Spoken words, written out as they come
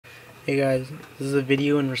Hey guys, this is a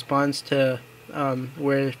video in response to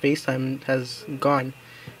where Facetime has gone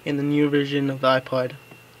in the new version of the iPod.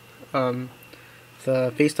 The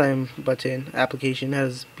Facetime button application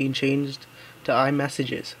has been changed to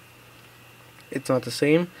iMessages. It's not the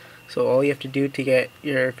same, so all you have to do to get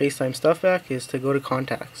your Facetime stuff back is to go to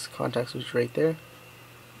Contacts. Contacts is right there.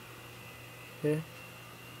 Okay.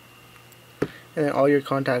 And then all your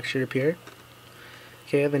contacts should appear.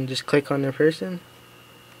 Okay, then just click on the person.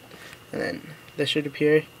 And then this should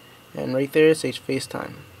appear, and right there it says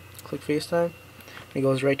FaceTime. Click FaceTime, and it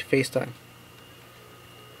goes right to FaceTime.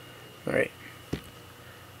 Alright.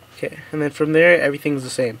 Okay, and then from there everything's the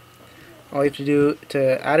same. All you have to do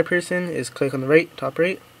to add a person is click on the top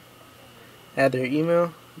right, add their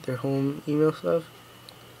email, their home email stuff.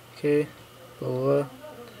 Okay, blah blah, blah.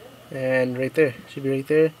 And right there, should be right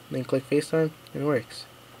there. Then click FaceTime, and it works.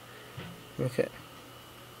 Okay.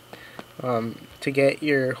 To get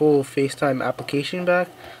your whole FaceTime application back,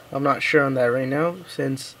 I'm not sure on that right now,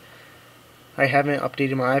 since I haven't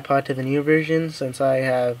updated my iPod to the new version since I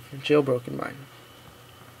have jailbroken mine.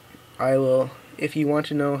 If you want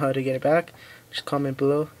to know how to get it back, just comment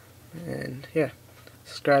below, and yeah,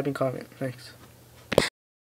 subscribe and comment. Thanks.